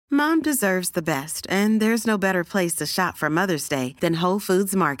Mom deserves the best, and there's no better place to shop for Mother's Day than Whole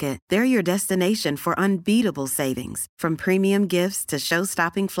Foods Market. They're your destination for unbeatable savings, from premium gifts to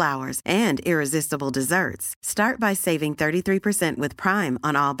show-stopping flowers and irresistible desserts. Start by saving 33% with Prime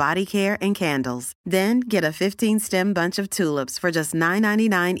on all body care and candles. Then get a 15-stem bunch of tulips for just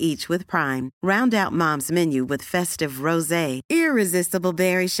 $9.99 each with Prime. Round out Mom's menu with festive rosé, irresistible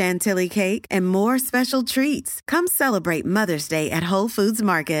berry chantilly cake, and more special treats. Come celebrate Mother's Day at Whole Foods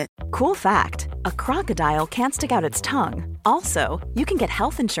Market. Cool fact, a crocodile can't stick out its tongue. Also, you can get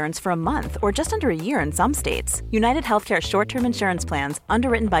health insurance for a month or just under a year in some states. United Healthcare short-term insurance plans,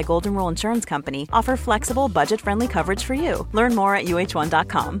 underwritten by Golden Rule Insurance Company, offer flexible, budget-friendly coverage for you. Learn more at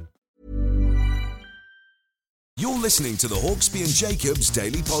uh1.com. You're listening to the Hawksby and Jacobs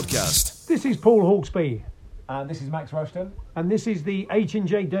Daily Podcast. This is Paul Hawksby. And this is Max Rushton. And this is the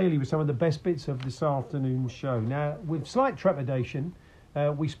H&J Daily with some of the best bits of this afternoon's show. Now, with slight trepidation,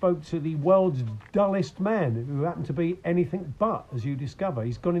 we spoke to the world's dullest man, who happened to be anything but, as you discover.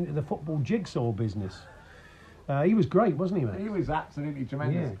 He's gone into the football jigsaw business. He was great, wasn't he, mate? He was absolutely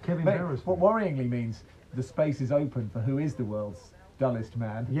tremendous. Yeah, Kevin But Harris. what worryingly means the space is open for who is the world's dullest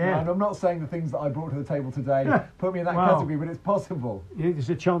man. Yeah. And I'm not saying the things that I brought to the table today put me in that Wow. category, but it's possible. There's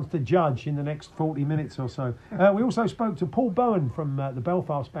a chance to judge in the next 40 minutes or so. We also spoke to Paul Bowen from the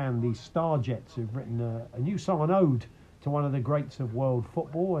Belfast band, the Starjets, who've written a new song, an ode to one of the greats of world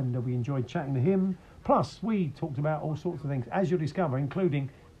football, and we enjoyed chatting to him. Plus, we talked about all sorts of things, as you'll discover, including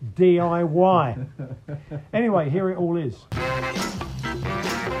DIY. Anyway, here it all is.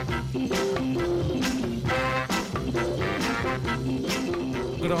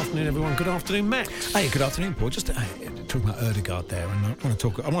 Good afternoon, everyone. Good afternoon, Max. Hey, good afternoon, Paul. Just talking about Ødegaard there, and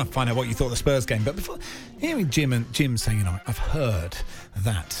I want to find out what you thought of the Spurs game. But before hearing Jim saying, I've heard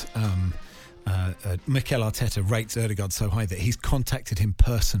that Mikel Arteta rates Ødegaard so high that he's contacted him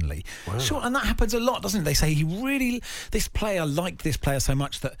personally. Wow. Sure, and that happens a lot, doesn't it? They say this player liked this player so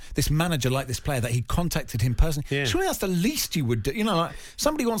much that this manager liked this player that he contacted him personally. Yeah. Surely that's the least you would do. Like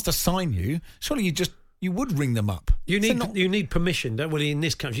somebody wants to sign you, surely you would ring them up. You need permission, don't we? In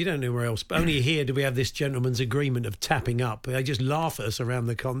this country, you don't know where else. But only here do we have this gentleman's agreement of tapping up. They just laugh at us around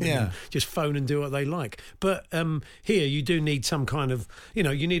the continent. Just phone and do what they like. But here you do need some kind of, you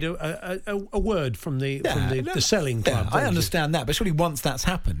need a word from the selling club. I understand that, but surely once that's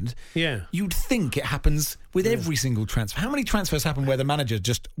happened, you'd think it happens with every single transfer. How many transfers happen where the manager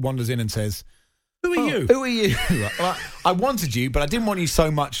just wanders in and says, Who are you? Who are you? Well, I wanted you, but I didn't want you so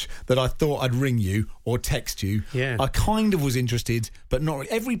much that I thought I'd ring you or text you. Yeah. I kind of was interested, but not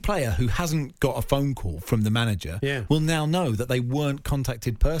really. Every player who hasn't got a phone call from the manager will now know that they weren't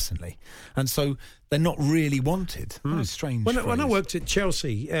contacted personally. And so they're not really wanted. It's strange. When I worked at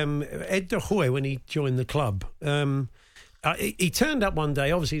Chelsea, Ed de Hoy, when he joined the club, he turned up one day,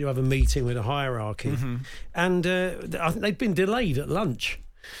 obviously to have a meeting with a hierarchy, and I think they'd been delayed at lunch.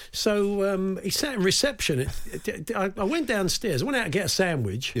 So he sat in reception. I went downstairs. I went out to get a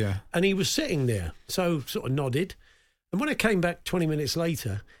sandwich, and he was sitting there. So sort of nodded. And when I came back 20 minutes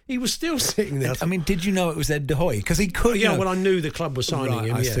later, he was still sitting there. I mean, did you know it was Ed de Hoy? Because he could. Yeah, well, I knew the club was signing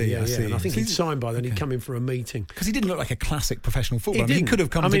him. I see. And I think he'd signed by then. He'd come in for a meeting. Because he didn't look like a classic professional footballer. He could have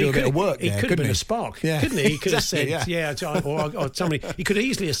come to do a bit of work there. He could have been a spark, couldn't he? He could have said, or somebody. He could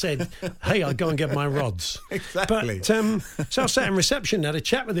easily have said, "Hey, I'll go and get my rods." Exactly. But so I sat in reception, had a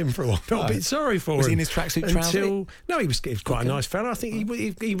chat with him for a while. Felt a bit sorry for him. Was he in his tracksuit trousers? No, he was quite a nice fella. I think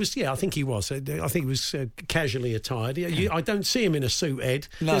he was. Yeah, I think he was. I think he was casually attired. I don't see him in a suit, Ed.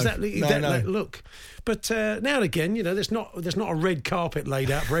 No, There's that look. But now and again, there's not a red carpet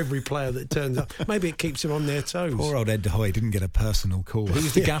laid out for every player that turns up. Maybe it keeps them on their toes. Poor old Ed de Hoy didn't get a personal call. Who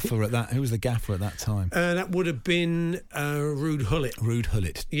was the gaffer at that? Who was the gaffer at that time? That would have been Ruud Gullit. Ruud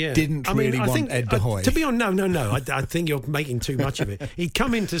Gullit. Yeah. Didn't want Ed de Hoy. To be honest, no. I think you're making too much of it. He'd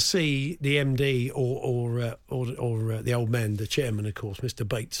come in to see the MD or the old man, the chairman, of course, Mr.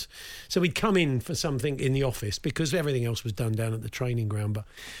 Bates. So he'd come in for something in the office because everything else was done down at the training ground. But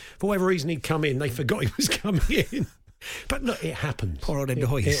for whatever reason, he'd come in. They forgot he was coming in. But look, it happens. Poor old Ed de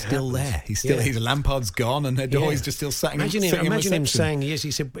Hoy, he's still there. He's Lampard's gone, and Ed de Hoy's just still sitting. Imagine him saying, yes,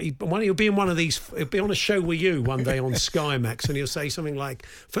 he said, he'll be in one of these, he'll be on a show with you one day on Sky Max, and he'll say something like,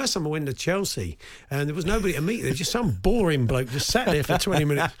 first time I went to Chelsea, and there was nobody to meet there, just some boring bloke just sat there for 20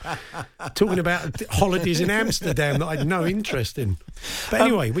 minutes talking about holidays in Amsterdam that I had no interest in. But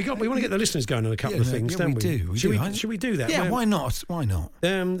anyway, we want to get the listeners going on a couple of things, don't we? Do. Should we do that? Yeah, why not? Why not?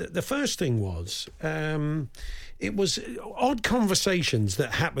 The first thing was... it was odd conversations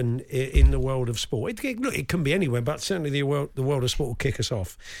that happen in the world of sport. It can be anywhere, but certainly the world of sport will kick us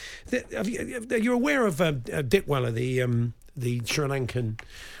off. You're aware of Dick Weller, the the Sri Lankan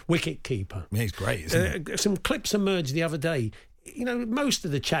wicket keeper. Yeah, he's great, isn't he? Some clips emerged the other day. You know, most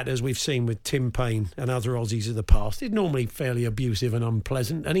of the chatters we've seen with Tim Payne and other Aussies of the past, it's normally fairly abusive and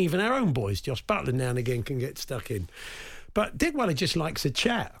unpleasant, and even our own boys, Josh Butler, now and again can get stuck in. But Dick Weller just likes a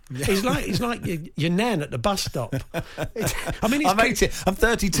chat. Yeah. He's like your nan at the bus stop. I'm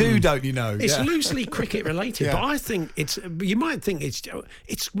 32, don't you know? It's loosely cricket related, but I think you might think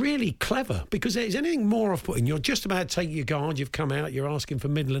it's really clever, because there's anything more off-putting. You're just about to take your guard, you've come out, you're asking for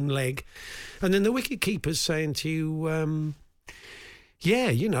middle and leg, and then the wicket keeper's saying to you,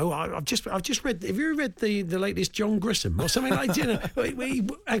 yeah, you know, I've just read. Have you read the latest John Grisham or something like? You know,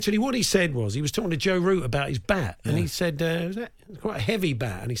 actually, what he said was he was talking to Joe Root about his bat, and he said, "Was that quite a heavy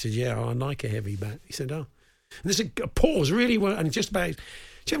bat?" And he said, "Yeah, I like a heavy bat." He said, "Oh," and there's a pause, really, and just about. You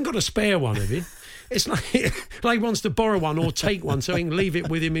haven't got a spare one, have you? It's like he wants to borrow one or take one so he can leave it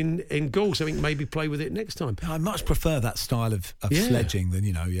with him in goal, so he can maybe play with it next time. I much prefer that style of sledging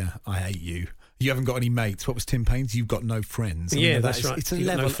than, I hate you. You haven't got any mates. What was Tim Payne's? You've got no friends. That's right. It's a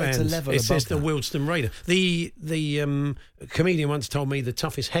level. It's a level. It's the Wealdstone Raider. The comedian once told me the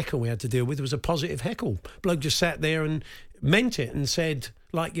toughest heckle we had to deal with was a positive heckle. Bloke just sat there and meant it and said,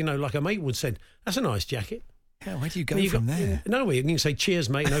 like a mate would said, "That's a nice jacket." Yeah, where do you go from there? No, you can say cheers,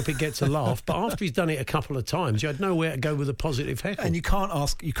 mate, and hope it gets a laugh. But after he's done it a couple of times, you had nowhere to go with a positive heckle. And you can't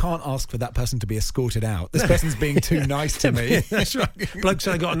ask for that person to be escorted out. This person's being too nice to me. That's right. Bloke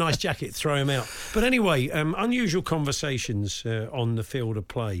said I got a nice jacket, throw him out. But anyway, unusual conversations on the field of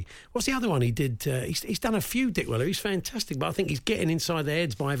play. What's the other one he did? He's done a few, Dick Weller. He's fantastic, but I think he's getting inside their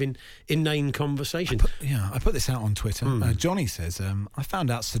heads by having inane conversation. I put this out on Twitter. Johnny says, I found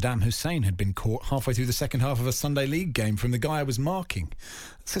out Saddam Hussein had been caught halfway through the second half of a Sunday League game from the guy I was marking.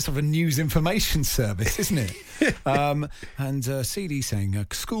 It's sort of a news information service, isn't it? And CD saying,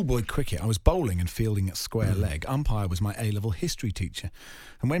 schoolboy cricket, I was bowling and fielding at square leg. Umpire was my A-level history teacher.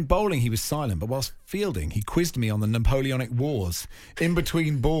 And when bowling, he was silent, but whilst fielding, he quizzed me on the Napoleonic Wars in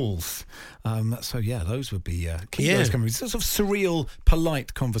between balls. Those would be those sort of surreal,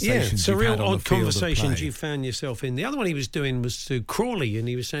 polite conversations. Yeah, surreal, odd conversations you found yourself in. The other one he was doing was to Crawley, and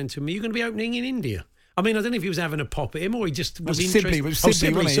he was saying to me, "You're going to be opening in India." I mean, I don't know if he was having a pop at him or he just was interested.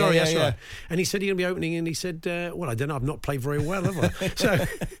 Sibley, sorry, that's right. And he said, "You're going to be opening," and he said, "Well, I don't know. I've not played very well, have I?" So,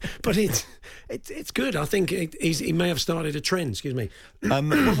 but it's good. I think he may have started a trend. Excuse me.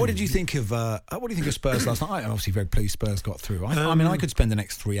 What did you think of Spurs last night? I'm obviously very pleased Spurs got through. I mean, I could spend the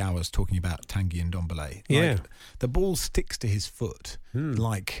next 3 hours talking about Tanguy Ndombele. The ball sticks to his foot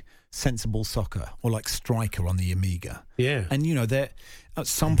like sensible soccer or like striker on the Amiga. Yeah. And at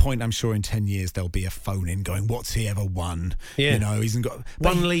some point, I'm sure in 10 years there'll be a phone in going, "What's he ever won?" Yeah. He hasn't got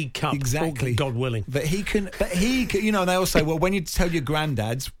one League Cup, exactly, God willing. But he can. They all say, "Well, when you tell your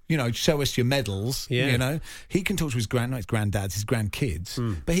granddads, show us your medals." Yeah. He can talk to his granddads, his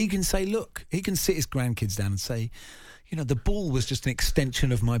grandkids. But he can say, look, he can sit his grandkids down and say, the ball was just an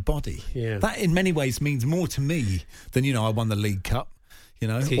extension of my body. Yeah. That in many ways means more to me than I won the League Cup.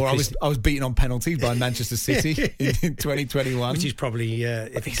 Or I was beaten on penalties by Manchester City in 2021, which is probably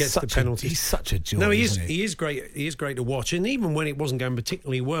if he gets the penalties. He's such a joy. No, he is great. He is great to watch, and even when it wasn't going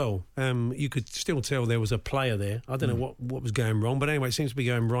particularly well, you could still tell there was a player there. I don't know what was going wrong, but anyway, it seems to be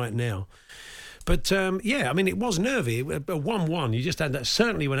going right now. But I mean, it was nervy. A 1-1. You just had that.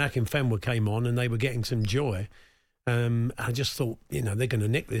 Certainly when Akinfenwa came on, and they were getting some joy. I just thought, they're going to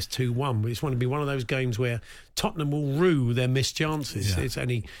nick this 2-1. It's going to be one of those games where Tottenham will rue their missed chances. Yeah.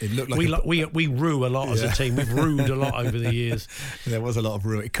 It looked like we rue a lot as a team. We've rued a lot over the years. There was a lot of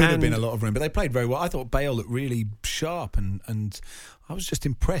ruin. It could have been a lot of ruin, but they played very well. I thought Bale looked really sharp, and I was just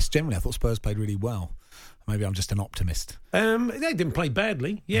impressed. Generally, I thought Spurs played really well. Maybe I'm just an optimist. They didn't play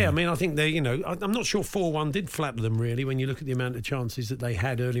badly. Yeah, I mean, I think they, I'm not sure 4-1 did flatter them really when you look at the amount of chances that they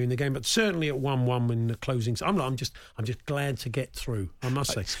had earlier in the game. But certainly at 1-1 when the closings, I'm just glad to get through. I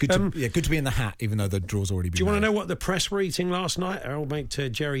must say, it's good to be in the hat, even though the draw's already been. Do you want to know what the press were eating last night? Our old mate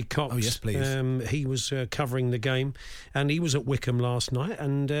Jerry Cox. Oh yes, please. He was covering the game, and he was at Wickham last night,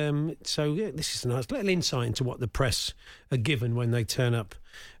 and this is a nice little insight into what the press are given when they turn up.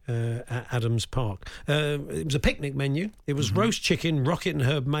 At Adams Park. It was a picnic menu. It was roast chicken, rocket and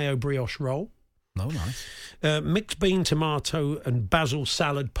herb mayo brioche roll. Oh, nice. Mixed bean, tomato and basil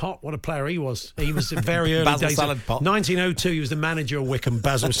salad pot. What a player he was. He was very early basil days. Salad pot. 1902, he was the manager of Wickham,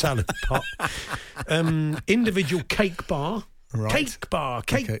 basil salad pot. Individual cake bar. Right.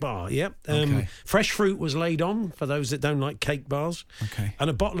 Cake bar, yep. Fresh fruit was laid on for those that don't like cake bars. Okay. And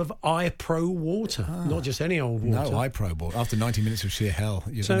a bottle of iPro water, not just any old water. No, iPro water. After 90 minutes of sheer hell.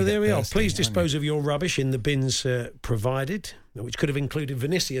 So there we are. Please dispose of your rubbish in the bins provided. which could have included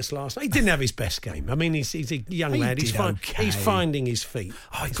Vinicius last night. He didn't have his best game. I mean, he's a young lad. He's finding his feet.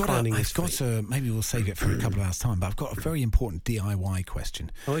 Oh, I've got to, maybe we'll save it for a couple of hours' time, but I've got a very important DIY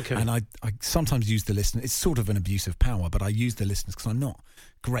question. Oh, okay. And I sometimes use the listeners. It's sort of an abuse of power, but I use the listeners because I'm not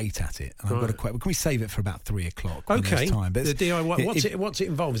great at it. And I've got to can we save it for about 3 o'clock? Okay. Time? But the DIY, what's it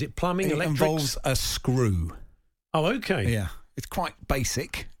involve? Is it plumbing, it electrics? involves a screw. Oh, okay. Yeah. It's quite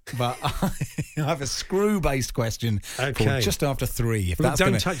basic, but I have a screw-based question for just after 3. If well, that's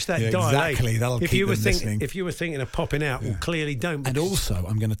don't touch that dial. Exactly, that'll keep them listening. If you were thinking of popping out, well, clearly don't. And also,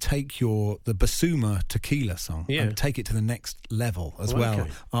 I'm going to take the Basuma Tequila song and take it to the next level as well.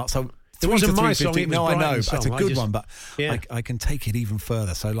 Okay. It wasn't my song. It was no, I know. Brighton's That's a song. good one, but I can take it even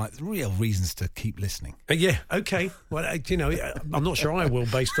further. So, real reasons to keep listening. Yeah, okay. Well, I'm not sure I will,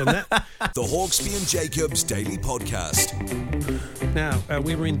 based on that. The Hawksbee and Jacobs Daily Podcast. Now,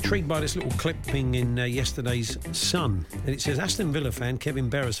 we were intrigued by this little clipping in yesterday's Sun, and it says Aston Villa fan Kevin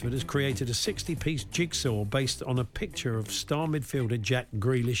Beresford has created a 60-piece jigsaw based on a picture of star midfielder Jack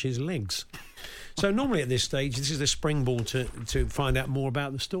Grealish's legs. So normally at this stage, this is the springboard to find out more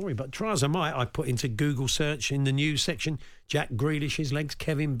about the story. But try as I might, I put into Google search in the news section, Jack Grealish's legs,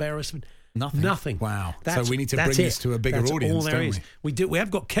 Kevin Beresford. Nothing. Wow. So we need to bring this to a bigger audience, all there don't is. we? We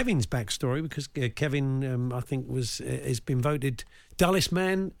have got Kevin's backstory because Kevin, I think, has been voted dullest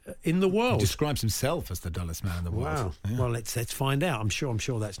man in the world. He describes himself as the dullest man in the world. Wow. Yeah. Well, let's find out. I'm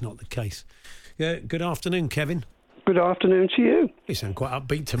sure that's not the case. Good afternoon, Kevin. Good afternoon to you. You sound quite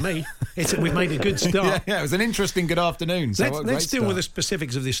upbeat to me. We've made a good start. Yeah, it was an interesting good afternoon. So let's deal with the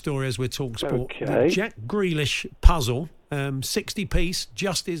specifics of this story as we're talking sport. Okay. The Jack Grealish puzzle, 60-piece,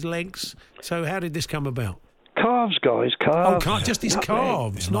 just his legs. So how did this come about? Calves, guys, calves. Oh, just his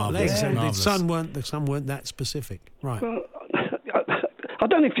calves, not legs. Yeah, The sun weren't that specific. Right. Well, I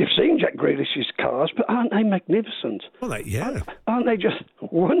don't know if you've seen Jack Grealish's calves, but aren't they magnificent? Well, Aren't they just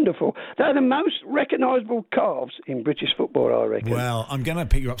wonderful? They're the most recognisable calves in British football, I reckon. Well, I'm going to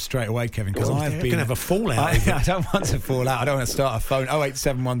pick you up straight away, Kevin, because I've been... going to have a fallout. I don't want to fall out. I don't want to start a phone.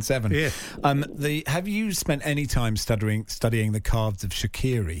 08717. Yeah. Have you spent any time studying the calves of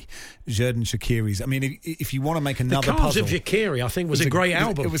Shaqiri, Xherdan Shaqiri's? I mean, if you want to make another puzzle... The Calves puzzle, of Shaqiri, I think, was a great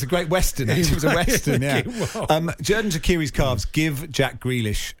album. It was a great Western. It was a Western, yeah. Xherdan Shaqiri's calves give Jack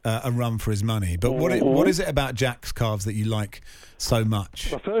Grealish a run for his money. But what is it about Jack's calves that you like so much?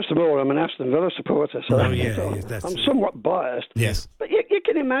 Well, first of all, I'm an Aston Villa supporter, so I'm somewhat biased. Yes. But you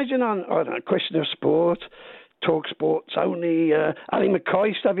can imagine on Question of Sport, Talk Sports, only Ali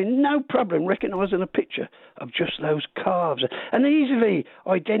McCoy having no problem recognising a picture of just those calves and easily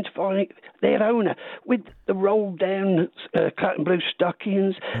identifying their owner with the rolled down cotton blue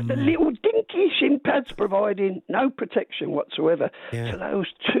stockings, the little dinky shin pads providing no protection whatsoever to those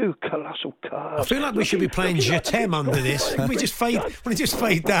two colossal calves. I feel like we should be playing Je T'aime under this. Can we just fade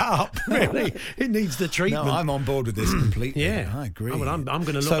that up? Really, it needs the treatment. No, I'm on board with this completely. Yeah, I agree. Oh, well, I'm going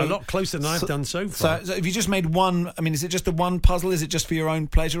to look a lot closer than I've done so far. So, have you just made one? I mean, is it just the one puzzle? Is it just for your own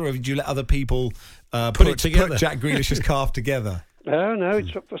pleasure, or did you let other people put Jack Grealish's calf together? No,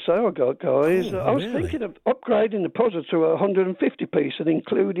 it's up for sale, guys. I was thinking of upgrading the puzzle to a 150-piece and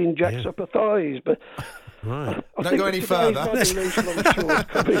including Jack's upper thighs, but... Right. Don't go any further. When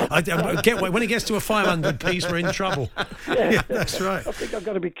it gets to a 500-piece, we're in trouble. Yeah, that's right. I think I've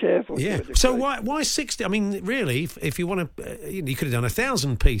got to be careful. Yeah. So why 60? I mean, really, if you want to, you could have done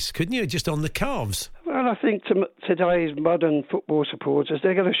 1,000-piece, couldn't you? Just on the calves. Well, I think today's modern football supporters,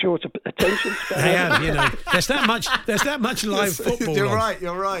 they've got a short attention span. They have, There's that much live football. You're right.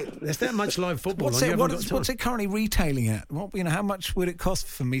 There's that much live football. What's it currently retailing at? How much would it cost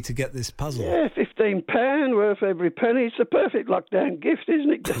for me to get this puzzle? Yeah, £15 worth every penny. It's a perfect lockdown gift,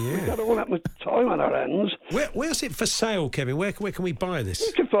 isn't it? We've got all that much time on our hands. Where's it for sale, Kevin? Where can we buy this?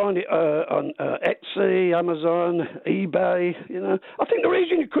 You can find it on Etsy, Amazon, eBay. I think the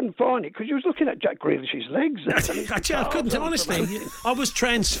reason you couldn't find it because you was looking at Jack Grealish's legs. I couldn't, honestly. I was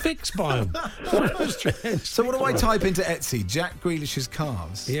transfixed by them. So what do I type into Etsy? Jack Grealish's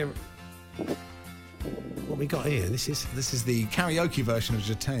calves. Yeah. What we got here? This is the karaoke version of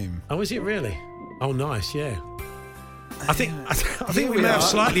Je T'aime. Oh, is it really? Oh, nice. Yeah. I think we may have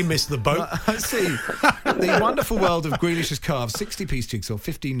slightly missed the boat. I see. The Wonderful World of Grealish's Calves, 60-piece jigsaw,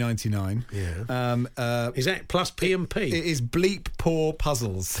 $15.99. Yeah. Is that plus P&P? It is Bleep Paw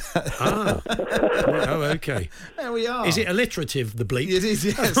Puzzles. Oh, okay. There we are. Is it alliterative, the bleep? It is,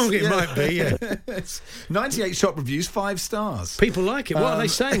 yes. I think it might be, yeah. It's 98 shop reviews, 5 stars. People like it. What are they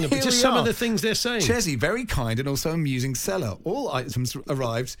saying? Just some of the things they're saying. Chesney, very kind and also amusing seller. All items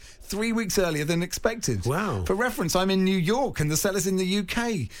arrived 3 weeks earlier than expected. Wow. For reference, I'm in in New York and the sellers in the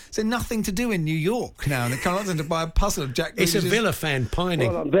UK. So nothing to do in New York now, and they can't to buy a puzzle of Jack. It's a Villa fan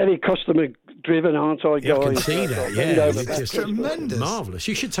pining. Well, I'm very customer-driven, aren't I, guys? Yeah, I can see that, yeah. It's just tremendous. Marvellous.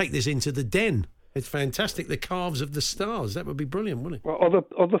 You should take this into the den. It's fantastic. The calves of the stars. That would be brilliant, wouldn't it? Well,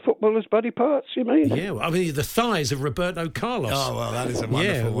 other footballers' body parts, you mean? Yeah, well, I mean, the thighs of Roberto Carlos. Oh, well, that is a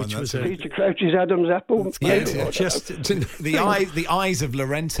wonderful one. Which was Peter Crouch's Adam's apple. Yeah, just the eyes of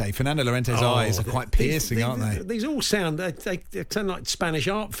Llorente, Fernando Llorente's eyes are quite piercing, aren't they? These all sound they sound like Spanish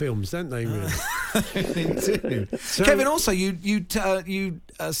art films, don't they? Really? So, Kevin, also you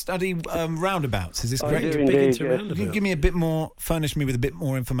study roundabouts. Is this correct? You're big into roundabouts. Can you give me a bit more? Furnish me with a bit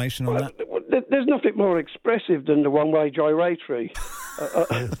more information on that. There's nothing more expressive than the one-way gyratory.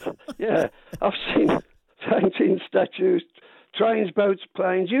 Yeah, I've seen paintings, statues, trains, boats,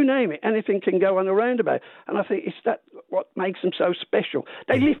 planes, you name it. Anything can go on a roundabout. And I think it's that what makes them so special.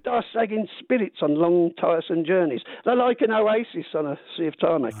 They lift our sagging spirits on long, tiresome journeys. They're like an oasis on a sea of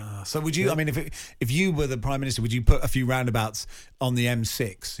tarmac. So would you, I mean, if you were the Prime Minister, would you put a few roundabouts on the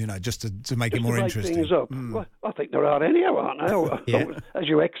M6, you know, just to make it more interesting? Things up. Well, I think there are anyhow, aren't there? As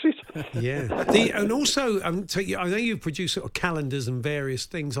you exit. Yeah. And also, I know you've produced sort of calendars and various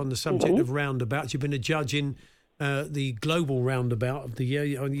things on the subject of roundabouts. You've been a judge in the global roundabout of the year.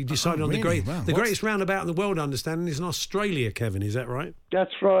 You decided on the greatest roundabout in the world, understanding, is in Australia, Kevin. Is that right?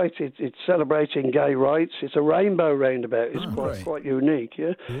 That's right. It's celebrating gay rights. It's a rainbow roundabout. It's quite unique,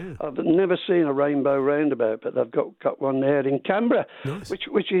 yeah? I've never seen a rainbow roundabout, but they've got one there in Canberra,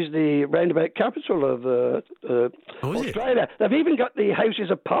 which is the roundabout capital of Australia. They've even got the Houses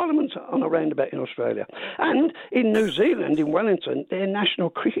of Parliament on a roundabout in Australia. And in New Zealand, in Wellington, their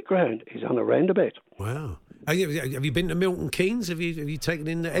national cricket ground is on a roundabout. Wow. Have you been to Milton Keynes? Have you taken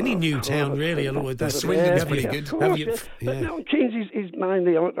in any new town, really? Swindon's pretty good. But Milton Keynes is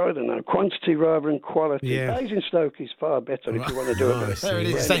mainly, I don't know, quantity rather than quality. Yeah. Basingstoke is far better if you want to do it. There it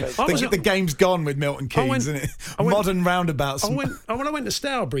is. The game's gone with Milton Keynes, isn't it? Modern roundabouts. I went to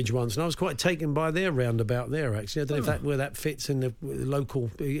Stourbridge once, and I was quite taken by their roundabout there, actually. I don't know where that fits in the local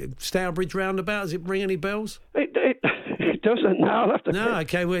Stourbridge roundabout. Does it ring any bells? It doesn't. No, I'll have to. No,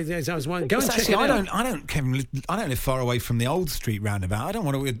 okay. Well, I was wondering. Go and check it out. I don't live far away from the old street roundabout. I don't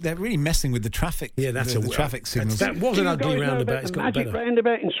want to. They're really messing with the traffic. Yeah, that's the traffic signals. That was an ugly roundabout. It's got better. Magic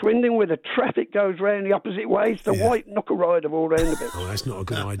roundabout in Swindon where the traffic goes round the opposite way. It's the white knuckle ride of all roundabouts. Oh, that's not a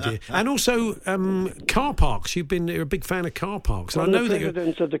good idea. And also car parks. You're a big fan of car parks. I'm the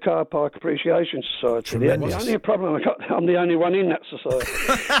president of the Car Park Appreciation Society. The only problem I got, I'm the only one in that society.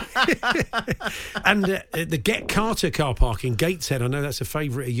 And the Get Carter car park in Gateshead. I know that's a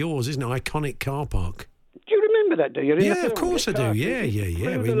favourite of yours, isn't it? Iconic car park. Do you remember that, do you? Yeah, of course I do. Yeah.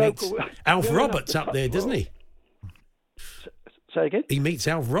 He meets Alf Roberts up there, doesn't he? Say again? He meets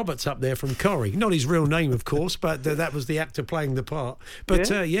Alf Roberts up there from Corrie. Not his real name, of course, but that was the actor playing the part.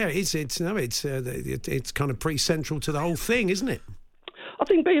 But it's kind of pretty central to the whole thing, isn't it? I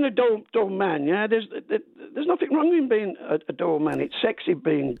think being a dull man, there's nothing wrong in being a dull man. It's sexy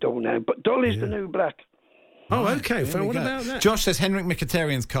being dull now, but dull is the new black. Oh, okay. So what about that? Josh says Henrik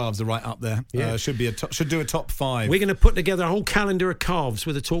Mkhitaryan's calves are right up there. Yeah. Should do a top 5. We're going to put together a whole calendar of calves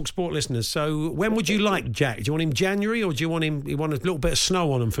with the TalkSport listeners. So when would you like Jack? Do you want him January, or do you want a little bit of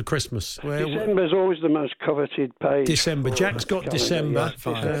snow on him for Christmas? December's always the most coveted page. December. Jack's got December.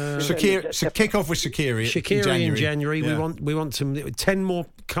 Kick off with Shaqiri. Shaqiri in January. Yeah. We want 10 more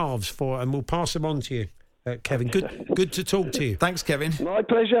calves and we'll pass them on to you, Kevin. Good to talk to you. Thanks, Kevin. My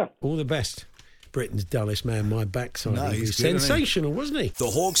pleasure. All the best. Britain's dullest man, my backside. No, he was sensational, wasn't he? The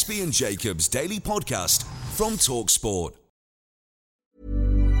Hawksbee and Jacobs Daily Podcast from TalkSport.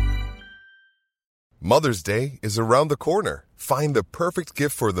 Mother's Day is around the corner. Find the perfect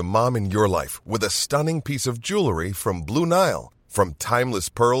gift for the mom in your life with a stunning piece of jewelry from Blue Nile. From timeless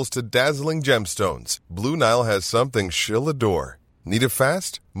pearls to dazzling gemstones, Blue Nile has something she'll adore. Need it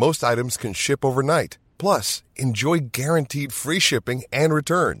fast? Most items can ship overnight. Plus, enjoy guaranteed free shipping and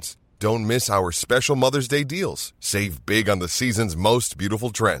returns. Don't miss our special Mother's Day deals. Save big on the season's most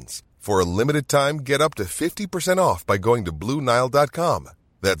beautiful trends. For a limited time, get up to 50% off by going to BlueNile.com.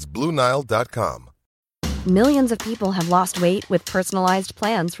 That's BlueNile.com. Millions of people have lost weight with personalized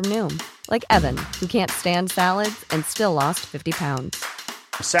plans from Noom. Like Evan, who can't stand salads and still lost 50 pounds.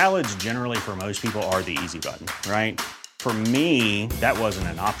 Salads generally for most people are the easy button, right? For me, that wasn't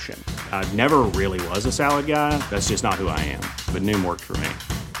an option. I never really was a salad guy. That's just not who I am. But Noom worked for me.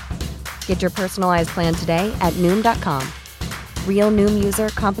 Get your personalized plan today at Noom.com. Real Noom user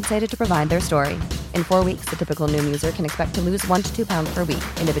compensated to provide their story. In 4 weeks, the typical Noom user can expect to lose 1 to 2 pounds per week.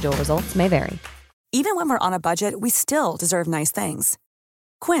 Individual results may vary. Even when we're on a budget, we still deserve nice things.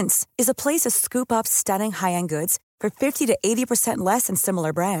 Quince is a place to scoop up stunning high-end goods for 50 to 80% less than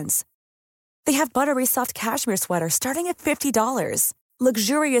similar brands. They have buttery soft cashmere sweaters starting at $50,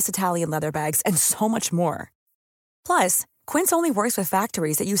 luxurious Italian leather bags, and so much more. Plus, Quince only works with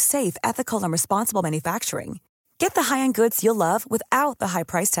factories that use safe, ethical, and responsible manufacturing. Get the high-end goods you'll love without the high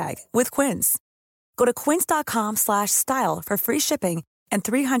price tag with Quince. Go to quince.com/style for free shipping and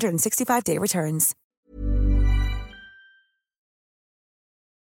 365-day returns.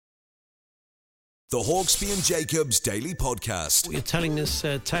 The Hawksby and Jacobs Daily Podcast. You're telling us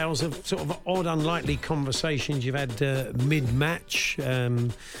tales of sort of odd, unlikely conversations you've had mid-match.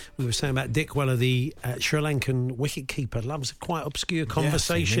 We were saying about Dick Weller, the Sri Lankan wicketkeeper, loves a quite obscure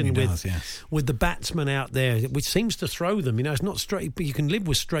conversation with the batsman out there, which seems to throw them. You know, it's not straight, but you can live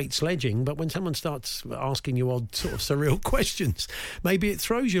with straight sledging, but when someone starts asking you odd, sort of surreal questions, maybe it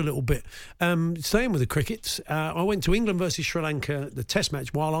throws you a little bit. Staying with the crickets, I went to England versus Sri Lanka, the Test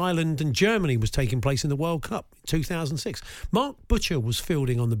match, while Ireland and Germany was taking place in the World Cup 2006. Mark Butcher was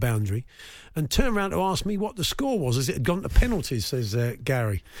fielding on the boundary and turned around to ask me what the score was as it had gone to penalties, says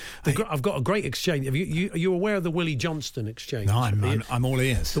Gary. I've got a great exchange. Are you aware of the Willie Johnston exchange? No, I'm all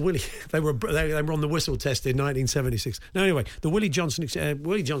ears. The Willie, they were on the whistle test in 1976. No, anyway, the Willie Johnston,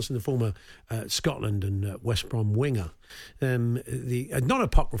 the former Scotland and West Brom winger. Not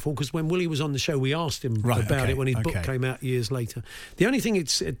apocryphal, because when Willie was on the show we asked him about it when his book came out years later. The only thing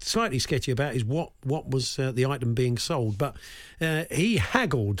it's slightly sketchy about is what was the item being sold, but he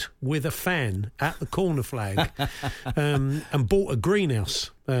haggled with a fan at the corner flag and bought a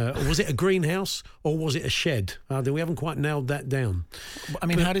greenhouse. Was it a greenhouse or was it a shed? We haven't quite nailed that down. I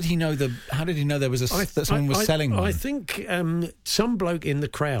mean, how did he know there was that someone was selling one? I think some bloke in the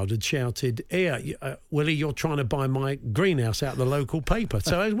crowd had shouted, "Here, Willie, you're trying to buy my greenhouse out of the local paper."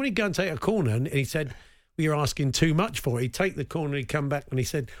 So when he'd go and take a corner, and he said, "Well, you're asking too much for it," he'd take the corner, he'd come back, and he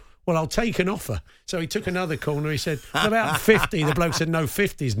said, "Well, I'll take an offer." So he took another corner. He said, "About 50." The bloke said, "No,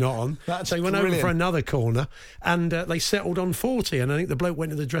 50's not on." So he went over for another corner, and they settled on 40. And I think the bloke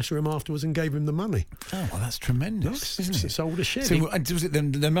went to the dressing room afterwards and gave him the money. Oh, well, that's tremendous, isn't it? It sold a shed. So was it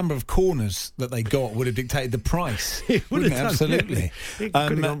the number of corners that they got would have dictated the price? Wouldn't it? Absolutely.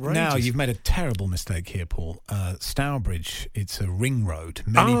 Now, you've made a terrible mistake here, Paul. Stourbridge, it's a ring road.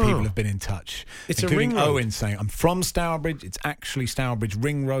 Many people have been in touch. It's a ring road. Owen saying, "I'm from Stourbridge. It's actually Stourbridge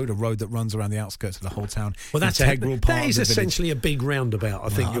Ring Road, a road that runs around the outskirts of the whole town." Well, that's integral part. That is essentially a big roundabout. I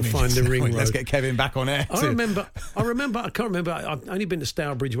think you'll find the ring road. Let's get Kevin back on air. I remember. I can't remember. I've only been to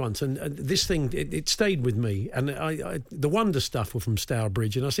Stourbridge once, and this thing it stayed with me. And the Wonder Stuff were from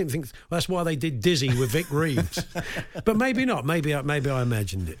Stourbridge, and I seem to think that's why they did Dizzy with Vic Reeves. But maybe not. Maybe I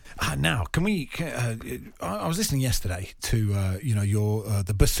imagined it. Now, can we? I was listening yesterday to your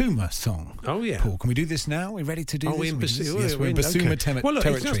the Basuma song. Oh yeah, Paul. Can we do this now? Are we ready to do this? Yes, we're in Basuma territory. Well, look,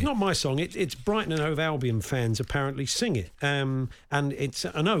 it's not my song. It's Brighton and Hove Albion fans apparently sing it, and it's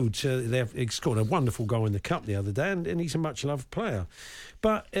an ode. He scored a wonderful goal in the cup the other day, and he's a much loved player.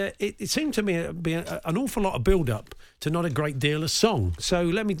 But it seemed to me to be an awful lot of build-up to not a great deal of song.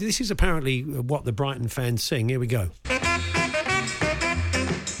 So this is apparently what the Brighton fans sing. Here we go.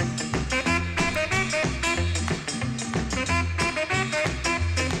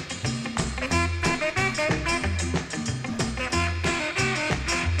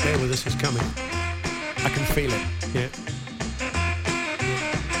 Bear with us, it's coming. I can feel it. Yeah.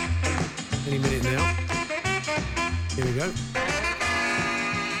 Any minute now. Here we go.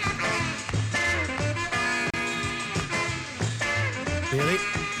 Really?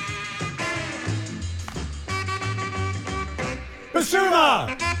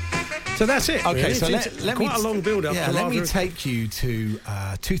 Basuma! So that's it. Okay, really. so let quite a long build-up. Yeah, let me take you to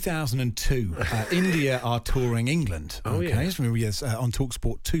 2002. India are touring England. Oh, okay, yeah. Yes, on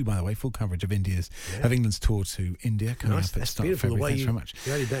TalkSport 2, by the way, full coverage of England's tour to India coming up at the start of February. Thanks very much.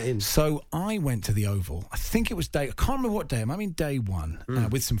 You added that in. So I went to the Oval. I think it was I can't remember what day. I mean day one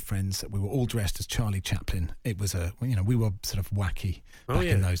with some friends. We were all dressed as Charlie Chaplin. It was we were sort of wacky back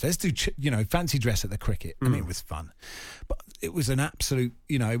in those days. Let's do fancy dress at the cricket. I mean, it was fun, but it was an absolute.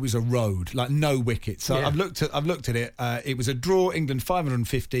 It was a road, like no wickets. So I've looked at it. It was a draw. England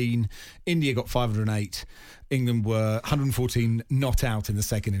 515. India got 508. England were 114 not out in the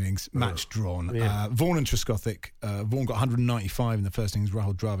second innings. Match drawn. Yeah. Vaughan and Trescothick. Vaughan got 195 in the first innings.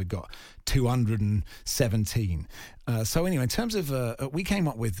 Rahul Dravid got 217. So anyway, in terms of we came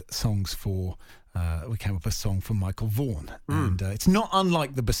up with songs for. We came up with a song from Michael Vaughan, and it's not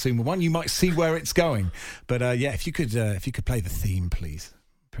unlike the Basuma one. You might see where it's going, but if you could play the theme, please,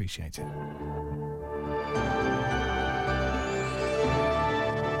 appreciate it.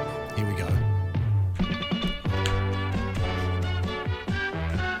 Here we go.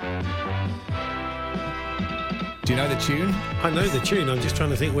 Do Do you know the tune? I know the tune. I'm just trying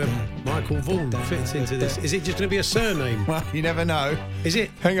to think where Michael Vaughan fits into this. Is it just going to be a surname? Well, you never know. Is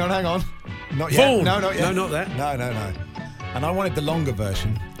it? Hang on. Not yet. Vaughan. No, not yet. No, not that. No. And I wanted the longer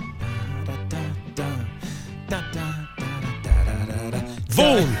version.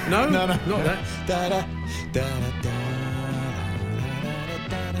 Vaughan. No, not that.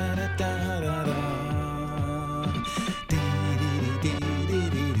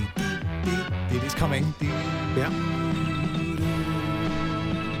 It's coming. Yeah.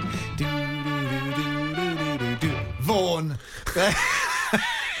 Vaughan.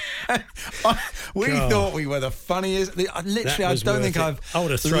 We thought we were the funniest. Literally, I don't think I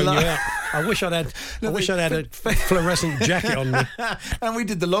would have thrown you out. I wish I'd had a fluorescent jacket on me. And we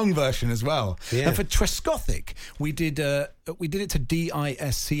did the long version as well. Yeah. And for Trescothic, we did it to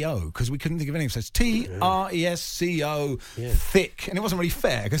DISCO because we couldn't think of anything. So it's TRESCO, thick, and it wasn't really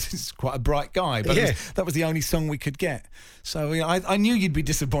fair because it's quite a bright guy. But that was the only song we could get. So I knew you'd be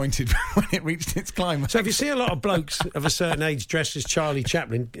disappointed when it reached its climax. So if you see a lot of blokes of a certain age dressed as Charlie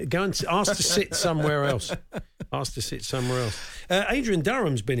Chaplin, go and ask to sit somewhere else. Adrian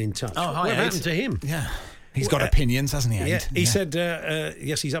Durham's been in touch. Oh, hi, what happened to him? Yeah. He's got opinions, hasn't he, Aid? Yeah, he said,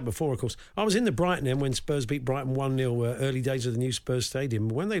 yes, he's up before, of course. I was in the Brighton end when Spurs beat Brighton 1-0, early days of the new Spurs Stadium.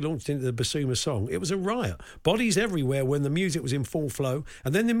 When they launched into the Basuma song, it was a riot. Bodies everywhere when the music was in full flow.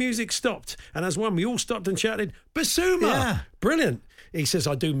 And then the music stopped. And as one, we all stopped and shouted, Basuma! Yeah. Brilliant. He says,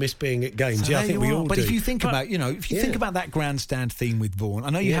 I do miss being at games. So yeah, I think we all but do. But if you think about, think about that grandstand theme with Vaughan, I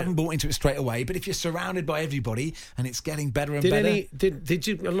know you haven't bought into it straight away, but if you're surrounded by everybody and it's getting better and better. Did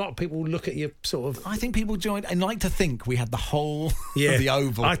you? A lot of people look at you sort of. I think people joined and like to think we had the whole of the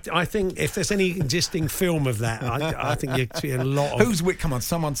Oval. I think if there's any existing film of that, I think you'd see a lot of. Come on,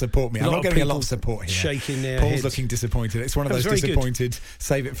 someone support me. I'm not getting a lot of support here. Shaking their Paul's heads. looking disappointed. It's one of those disappointed,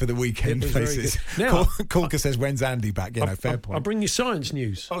 save it for the weekend faces. Now, Corker says, when's Andy back? Fair point. I'll bring you science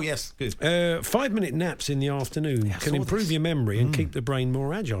news. Oh, yes, good. 5-minute naps in the afternoon can improve your memory and keep the brain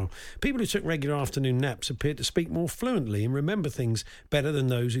more agile. People who took regular afternoon naps appear to speak more fluently and remember things better than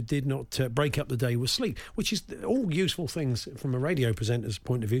those who did not break up the day with sleep, which is all useful things from a radio presenter's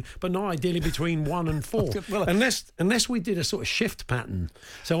point of view, but not ideally between 1 and 4. Well, unless we did a sort of shift pattern.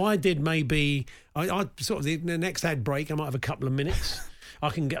 So I did maybe, I sort of the next ad break, I might have a couple of minutes. I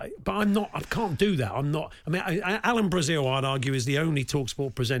can get, but I'm not. I can't do that. I'm not. I mean, Alan Brazil, I'd argue, is the only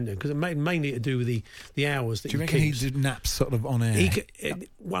TalkSport presenter because it mainly to do with the hours that. Do you reckon he did naps sort of on air? I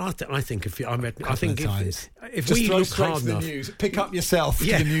think if Just we throw look straight hard to the enough, news. Pick up yourself to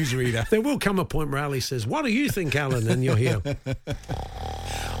the newsreader. There will come a point where Ali says, "What do you think, Alan?" And you're here.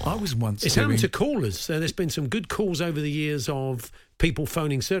 I was once. It's happened to callers. So there's been some good calls over the years of people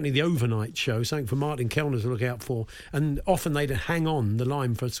phoning, certainly the overnight show, something for Martin Kellner to look out for. And often they'd hang on the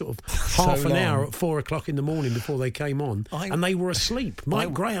line for sort of half an hour at 4 o'clock in the morning before they came on. And they were asleep.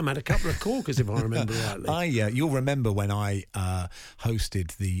 Mike Graham had a couple of corkers, if I remember rightly. You'll remember when I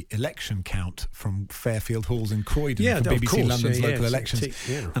hosted the election count from Fairfield Halls in Croydon for BBC London's local elections.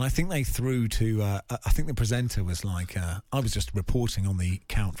 And I think they threw to, I think the presenter was like, I was just reporting on the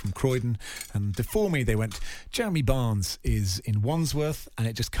count from Croydon. And before me, they went, Jeremy Barnes is in Wandsworth. And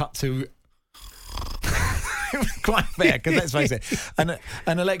it just cut to it was quite fair because let's face it,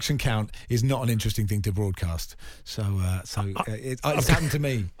 an election count is not an interesting thing to broadcast. So it's happened to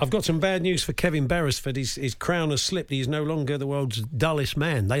me. I've got some bad news for Kevin Beresford. His crown has slipped. He's no longer the world's dullest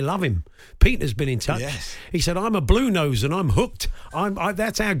man. They love him. Peter's been in touch. Yes. He said, "I'm a blue nose and I'm hooked.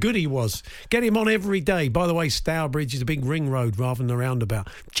 That's how good he was. Get him on every day." By the way, Stourbridge is a big ring road rather than a roundabout.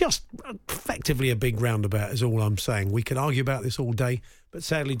 Just effectively a big roundabout is all I'm saying. We could argue about this all day, but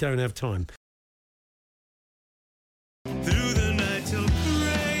sadly don't have time. Through the night till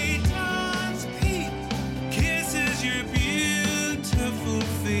great dawn's peak kisses your beautiful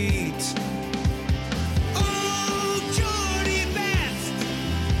feet. Oh, Geordie Best,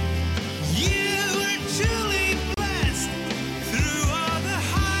 you were truly blessed. Through all the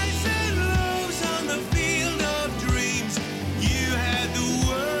highs and lows on the field of dreams, you had the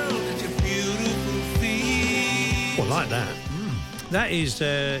world at your beautiful feet. Well, like that. That is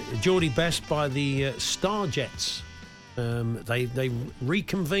Geordie Best by the Starjets. They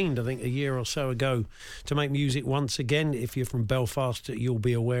reconvened, I think, a year or so ago to make music once again. If you're from Belfast, you'll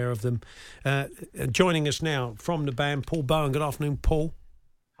be aware of them. Joining us now from the band, Paul Bowen. Good afternoon, Paul.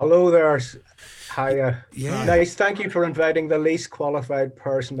 Hello there. Hiya. Yeah. Nice. Thank you for inviting the least qualified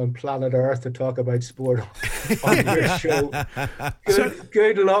person on planet Earth to talk about sport on your show.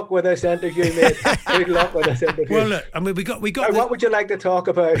 Good luck with this interview, mate. Good luck with this interview. Well, look, I mean, we got. What would you like to talk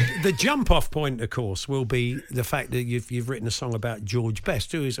about? The jump-off point, of course, will be the fact that you've written a song about George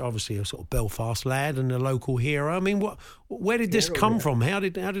Best, who is obviously a sort of Belfast lad and a local hero. I mean, where did this come from? How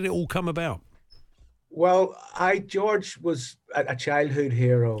did it all come about? Well, George was a childhood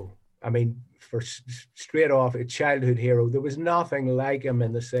hero. I mean, straight off, a childhood hero. There was nothing like him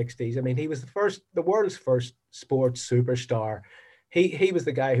in the 60s. I mean, he was the world's first sports superstar. He was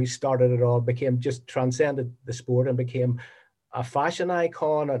the guy who started it all, transcended the sport and became a fashion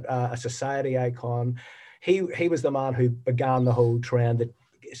icon, a society icon. He was the man who began the whole trend that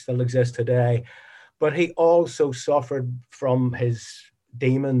still exists today. But he also suffered from his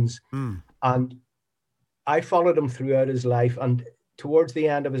demons. And I followed him throughout his life, and towards the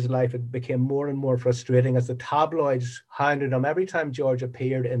end of his life, it became more and more frustrating as the tabloids hounded him. Every time George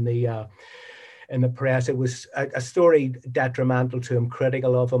appeared in the press, it was a story detrimental to him,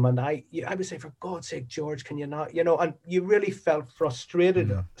 critical of him. And I would say, for God's sake, George, can you not, and you really felt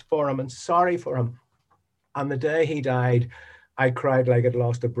frustrated for him and sorry for him. And the day he died, I cried like I'd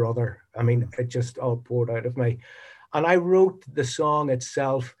lost a brother. I mean, it just all poured out of me. And I wrote the song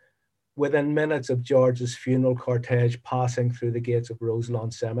itself within minutes of George's funeral cortege passing through the gates of Roselawn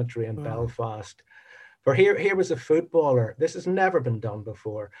Cemetery in Belfast. For here was a footballer, this has never been done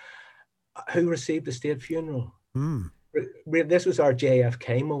before, who received a state funeral. This was our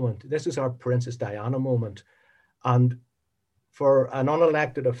JFK moment. This was our Princess Diana moment. And for an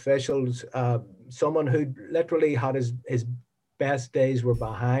unelected official, someone who literally had his best days were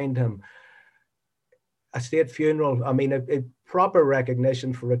behind him, a state funeral, I mean, a proper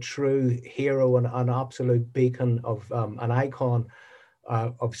recognition for a true hero and an absolute beacon of an icon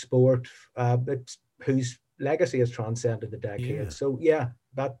of sport, whose legacy has transcended the decades. Yeah. So yeah,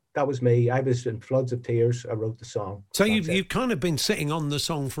 that was me. I was in floods of tears. I wrote the song. So you've kind of been sitting on the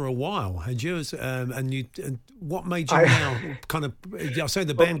song for a while, had you? And what made you now kind of? I say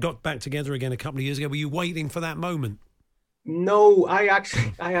the band got back together again a couple of years ago. Were you waiting for that moment? No, I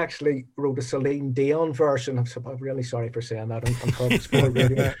actually wrote a Celine Dion version. I'm really sorry for saying that on Talk Sport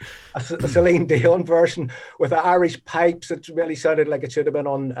Radio. A Celine Dion version with the Irish pipes. It really sounded like it should have been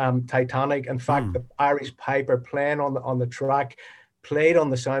on Titanic. In fact, the Irish piper playing on the track, played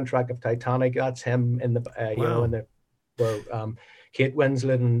on the soundtrack of Titanic. That's him in the where Kate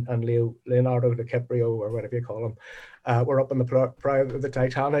Winslet and Leonardo DiCaprio, or whatever you call him, were up in the prow of the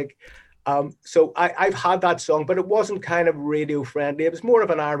Titanic. So I've had that song, but it wasn't kind of radio friendly. It was more of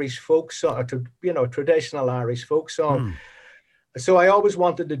an Irish folk song, a traditional Irish folk song. So I always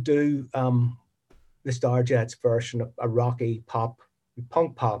wanted to do the Starjets version of a rocky punk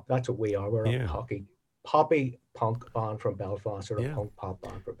pop. That's what we are. We're a poppy punk band from Belfast, or a punk pop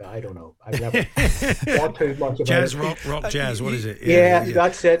band from I don't know. I've never thought too much about jazz, it. rock, jazz. What is it?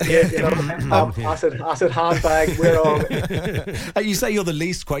 That's it. Acid handbag. We're all. You say you're the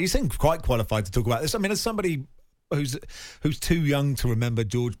least qualified. You seem quite qualified to talk about this. I mean, as somebody who's too young to remember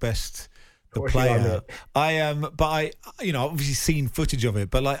George Best, the player, I am. But I obviously seen footage of it.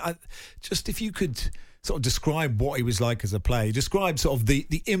 But just if you could sort of describe what he was like as a player, describe sort of the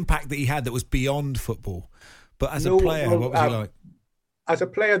impact that he had that was beyond football. But as a player, what was he like? As a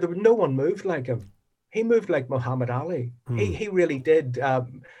player, no one moved like him. He moved like Muhammad Ali. He really did.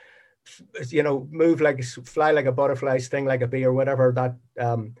 Move fly like a butterfly, sting like a bee, or whatever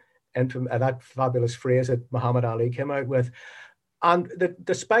that fabulous phrase that Muhammad Ali came out with. And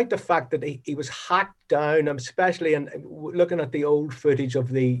despite the fact that he was hacked down, especially in looking at the old footage of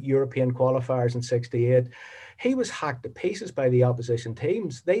the European qualifiers in '68, he was hacked to pieces by the opposition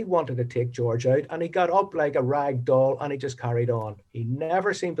teams. They wanted to take George out, and he got up like a rag doll, and he just carried on. He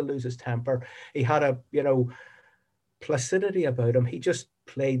never seemed to lose his temper. He had a placidity about him. He just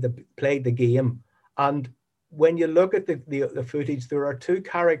played the game. And when you look at the footage, there are two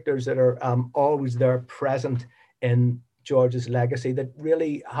characters that are always there, present in George's legacy, that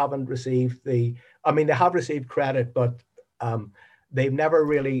really haven't received they have received credit, but they've never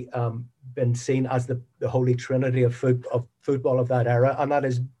really been seen as the holy trinity of football of that era, and that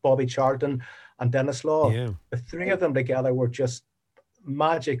is Bobby Charlton and Denis Law. Yeah. The three of them together were just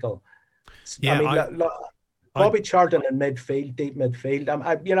magical. Yeah, Bobby Charlton in midfield, deep midfield.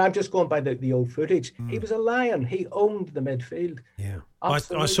 I'm just going by the old footage. He was a lion. He owned the midfield. Yeah. I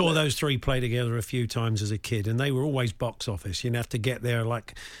Absolutely. saw those three play together a few times as a kid, and they were always box office. You'd have to get there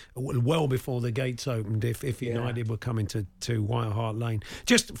like well before the gates opened if United were coming to White Hart Lane.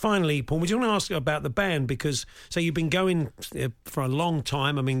 Just finally, Paul, would you want to ask about the band? Because you've been going for a long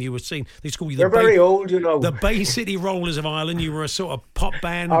time. I mean, you were seen. They used to call you They're very old, the Bay City Rollers of Ireland. You were a sort of pop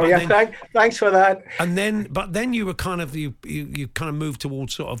band. Oh, yeah, thanks for that. And then you were kind of you kind of moved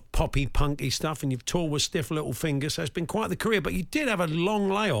towards sort of poppy, punky stuff, and you've toured with Stiff Little Fingers. So it's been quite the career. But you did have a long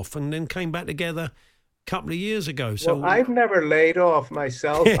layoff and then came back together a couple of years ago. So well, I've never laid off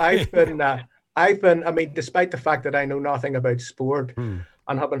myself. I've been, I mean, despite the fact that I know nothing about sport and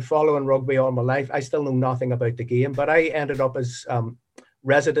have been following rugby all my life, I still know nothing about the game. But I ended up as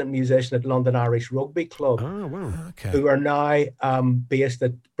resident musician at London Irish Rugby Club, who are now based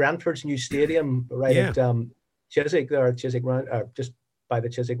at Brentford's new stadium, right at Chiswick, there at Chiswick Round, just by the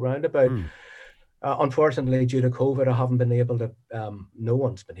Chiswick Roundabout. Unfortunately, due to COVID, I haven't been able to. No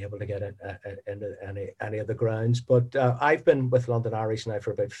one's been able to get into any of the grounds. But I've been with London Irish now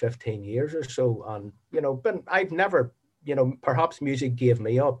for about 15 years or so, and I've never, perhaps music gave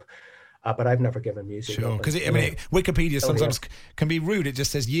me up. But I've never given music. Sure, because Wikipedia sometimes can be rude. It just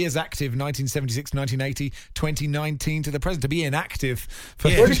says years active, 1976, 1980, 2019 to the present. To be inactive,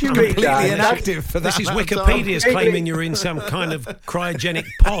 where did you read that? Inactive for that. This is Wikipedia's claiming you're in some kind of cryogenic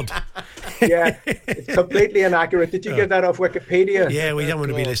pod. Yeah, it's completely inaccurate. Did you get that off Wikipedia? Yeah, we don't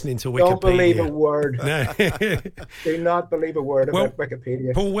want to be listening to Wikipedia. Don't believe a word. No. Do not believe a word about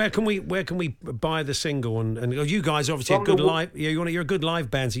Wikipedia. Paul, where can we buy the single? And you guys obviously a good live. Yeah, you're a good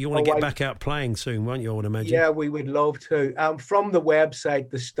live band, so you want to get back out playing soon, won't you? I would imagine. Yeah, we would love to. From the website,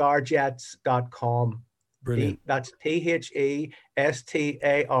 thestarjets.com. Brilliant. That's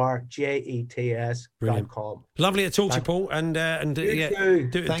THESTARJETS.com. Lovely to talk to you, Paul. And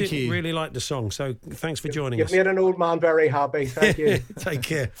Thank you. Really like the song. So thanks for joining us. You've made an old man very happy. Thank you. Take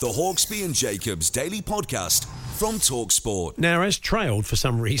care. The Hawksbee and Jacobs Daily Podcast from TalkSport. Now, as trailed for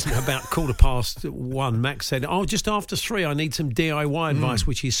some reason, about 1:15, Max said, just after 3, I need some DIY advice,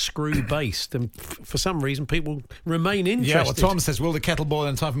 which is screw-based. And for some reason, people remain interested. Yeah, well, Tom says, will the kettle boil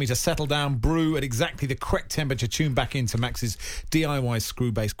in time for me to settle down, brew at exactly the correct temperature, tune back into Max's DIY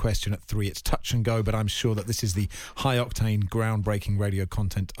screw-based question at 3. It's touch and go, but I'm sure that this is the high-octane, groundbreaking radio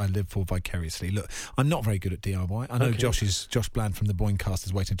content I live for vicariously. Look, I'm not very good at DIY. I know Josh Bland from the Boyncast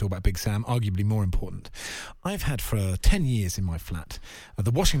is waiting to talk about Big Sam, arguably more important. I've had for 10 years in my flat,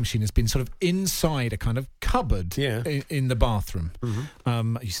 the washing machine has been sort of inside a kind of cupboard in the bathroom. Are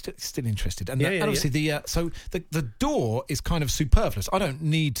you still interested? And obviously the door is kind of superfluous. I don't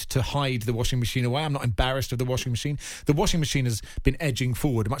need to hide the washing machine away. I'm not embarrassed of the washing machine. The washing machine has been edging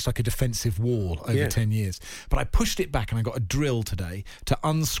forward, much like a defensive wall over 10 years. But I pushed it back and I got a drill today to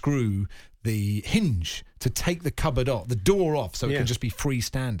unscrew the hinge to take the cupboard off, the door off, so it can just be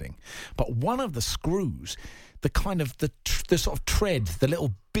freestanding. But one of the screws, the kind of the sort of tread, the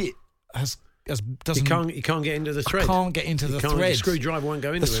little bit doesn't. You can't get into the thread. I can't get into the thread. The screwdriver won't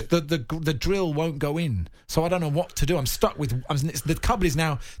go into it. The drill won't go in, so I don't know what to do. I'm stuck with. The cupboard is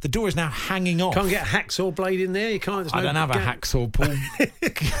now. The door is now hanging off. Can't get a hacksaw blade in there. You can't. I don't have a hacksaw, Paul.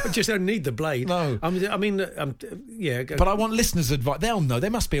 I just don't need the blade. No. But I want listeners' advice. They'll know.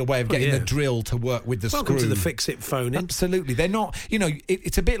 There must be a way of getting the drill to work with the Welcome screw. to the Fix It phone in. Absolutely. They're not.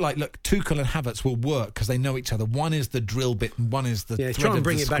 It's a bit like, look, Tuchel and Havertz will work because they know each other. One is the drill bit and one is the thread try and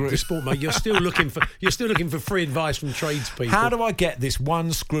bring of it the back screw. to sport, mate. You're still looking for free advice from tradespeople. How do I get this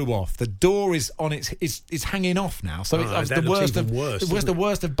one screw off? The door is on it's hanging off now. So it's the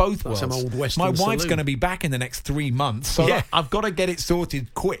worst of both worlds. Some old Western My wife's saloon. going to be back in the next 3 months, so I've got to get it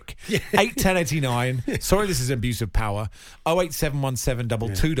sorted quick. 81089. Sorry, this is abuse of power.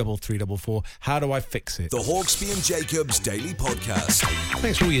 08717 223344. How do I fix it? The Hawksbee and Jacobs Daily Podcast.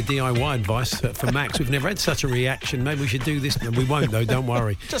 Thanks for all your DIY advice for Max. We've never had such a reaction. Maybe we should do this. We won't, though. Don't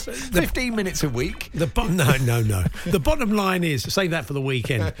worry. Just 15 minutes a week. No. The bottom line is, save that for the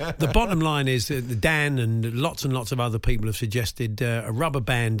weekend. The bottom line is Dan and lots of other people have suggested a rubber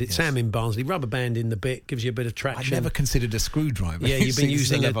band. It's Sam in Barnsley. Rubber band in the bit gives you a bit of traction. I never considered a screwdriver. Yeah, you've been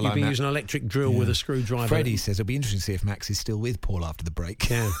using an electric drill with a screwdriver. Freddie says it'll be interesting to see if Max is still with Paul after the break.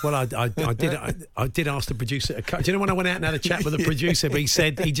 Yeah, well, I did ask the producer. Do you know when I went out and had a chat with the producer? But he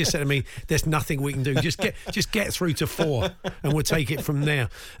just said to me, "There's nothing we can do. Just get through to 4, and we'll take it from there."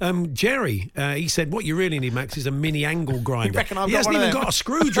 Jerry, he said, "What you really need, Max, is a mini angle grinder." He hasn't even got a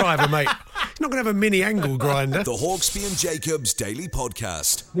screwdriver, mate. He's not going to have a mini angle grinder. The Hawksbee and Jacobs Daily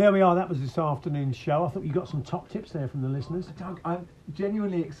Podcast. There we are. That was this afternoon's show. I thought you got some top tips there from the listeners. Doug, I'm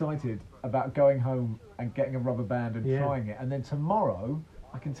genuinely excited about going home and getting a rubber band and trying it. And then tomorrow,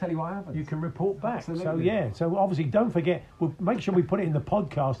 I can tell you I haven't. You can report back. Absolutely. So yeah. So obviously, don't forget. We'll make sure we put it in the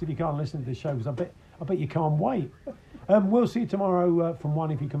podcast if you can't listen to the show, because I bet you can't wait. We'll see you tomorrow from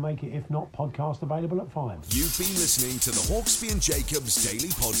 1 if you can make it. If not, podcast available at 5. You've been listening to the Hawksby and Jacobs Daily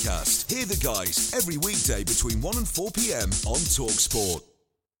Podcast. Hear the guys every weekday between 1 and 4 p.m. on TalkSport.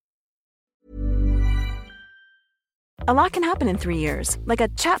 A lot can happen in 3 years, like a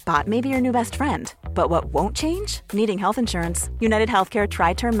chatbot may be your new best friend. But what won't change? Needing health insurance. United Healthcare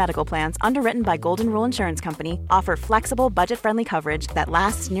Tri-Term Medical Plans, underwritten by Golden Rule Insurance Company, offer flexible, budget-friendly coverage that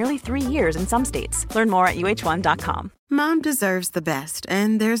lasts nearly 3 years in some states. Learn more at uh1.com. Mom deserves the best,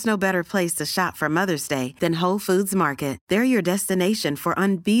 and there's no better place to shop for Mother's Day than Whole Foods Market. They're your destination for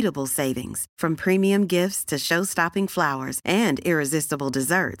unbeatable savings, from premium gifts to show-stopping flowers and irresistible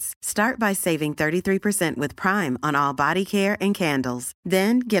desserts. Start by saving 33% with Prime on all body care and candles.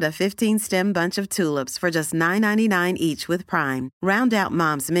 Then get a 15-stem bunch of tulips for just $9.99 each with Prime. Round out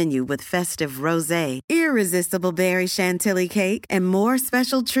Mom's menu with festive rosé, irresistible berry chantilly cake, and more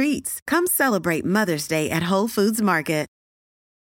special treats. Come celebrate Mother's Day at Whole Foods Market.